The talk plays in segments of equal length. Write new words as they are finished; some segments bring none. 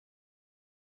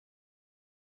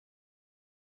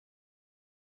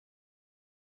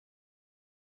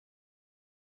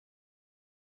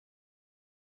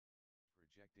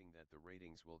predicting that the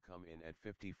ratings will come in at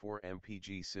 54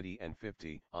 mpg city and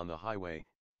 50 on the highway,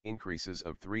 increases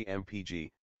of 3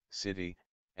 mpg, city,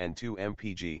 and 2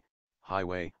 mpg,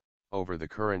 highway, over the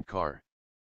current car.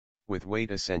 With weight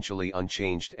essentially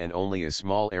unchanged and only a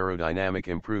small aerodynamic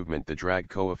improvement, the drag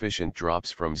coefficient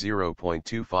drops from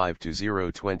 0.25 to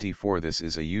 0.24. This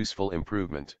is a useful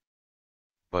improvement.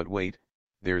 But wait,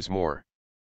 there's more.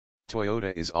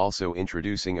 Toyota is also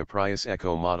introducing a Prius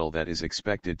Eco model that is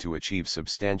expected to achieve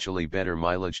substantially better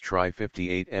mileage. Try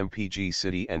 58 mpg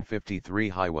city and 53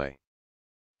 highway.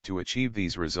 To achieve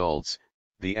these results,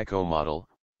 the Eco model,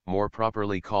 more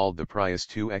properly called the Prius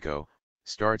 2 Eco,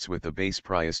 starts with the base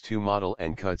Prius 2 model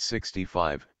and cuts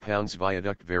 65 pounds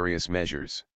viaduct various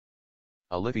measures.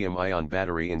 A lithium-ion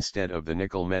battery instead of the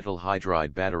nickel metal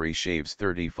hydride battery shaves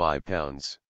 35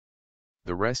 pounds.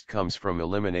 The rest comes from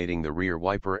eliminating the rear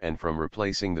wiper and from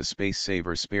replacing the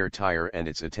space-saver spare tire and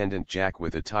its attendant jack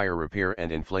with a tire repair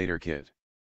and inflator kit.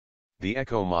 The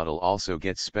Eco model also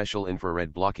gets special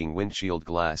infrared blocking windshield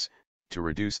glass, to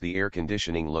reduce the air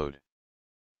conditioning load.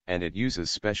 And it uses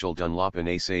special Dunlopin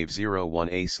A-Save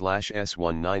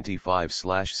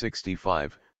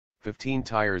 01A/S195/65, 15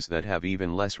 tires that have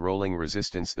even less rolling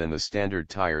resistance than the standard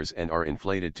tires and are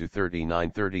inflated to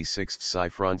 39/36 SI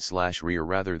front/rear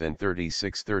rather than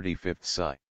 36/35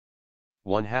 SI.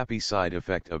 One happy side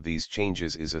effect of these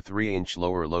changes is a 3-inch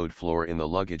lower load floor in the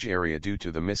luggage area due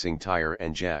to the missing tire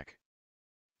and jack.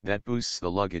 That boosts the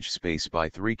luggage space by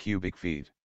 3 cubic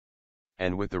feet.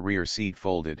 And with the rear seat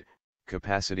folded,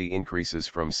 capacity increases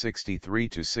from 63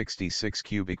 to 66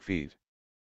 cubic feet.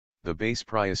 The base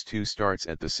Prius 2 starts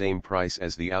at the same price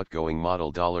as the outgoing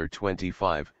model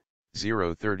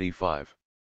 $25,035.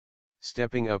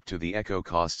 Stepping up to the Eco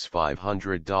costs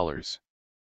 $500.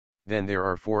 Then there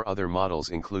are 4 other models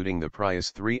including the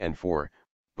Prius 3 and 4,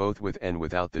 both with and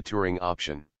without the touring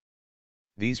option.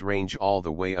 These range all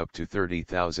the way up to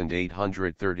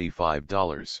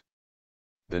 $30,835.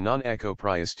 The non-Eco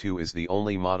Prius 2 is the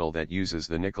only model that uses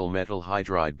the nickel metal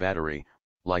hydride battery.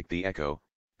 Like the Eco,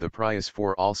 the Prius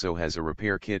 4 also has a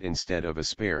repair kit instead of a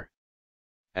spare.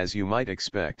 As you might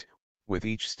expect, with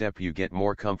each step you get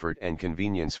more comfort and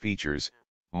convenience features,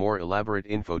 more elaborate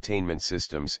infotainment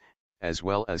systems, as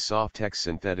well as Softex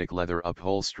synthetic leather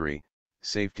upholstery,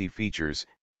 safety features,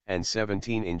 and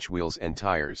 17-inch wheels and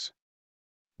tires.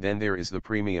 Then there is the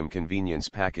Premium Convenience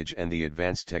Package and the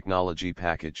Advanced Technology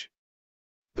Package.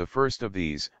 The first of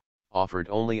these, offered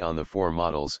only on the 4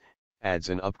 models, adds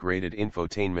an upgraded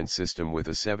infotainment system with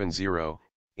a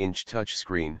 7.0-inch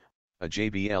touchscreen, a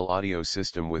JBL audio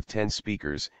system with 10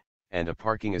 speakers, and a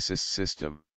parking assist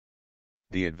system.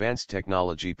 The Advanced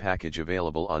Technology Package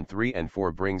available on 3 and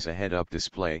 4 brings a head-up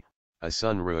display, a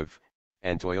sunroof,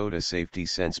 and Toyota Safety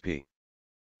Sense P.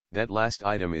 That last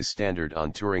item is standard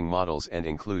on touring models and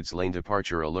includes lane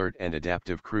departure alert and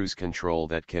adaptive cruise control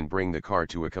that can bring the car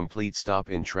to a complete stop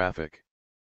in traffic.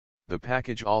 The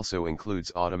package also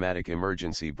includes automatic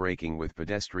emergency braking with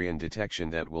pedestrian detection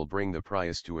that will bring the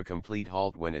Prius to a complete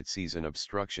halt when it sees an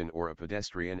obstruction or a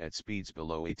pedestrian at speeds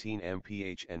below 18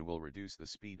 mph and will reduce the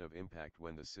speed of impact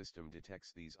when the system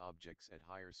detects these objects at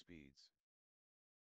higher speeds.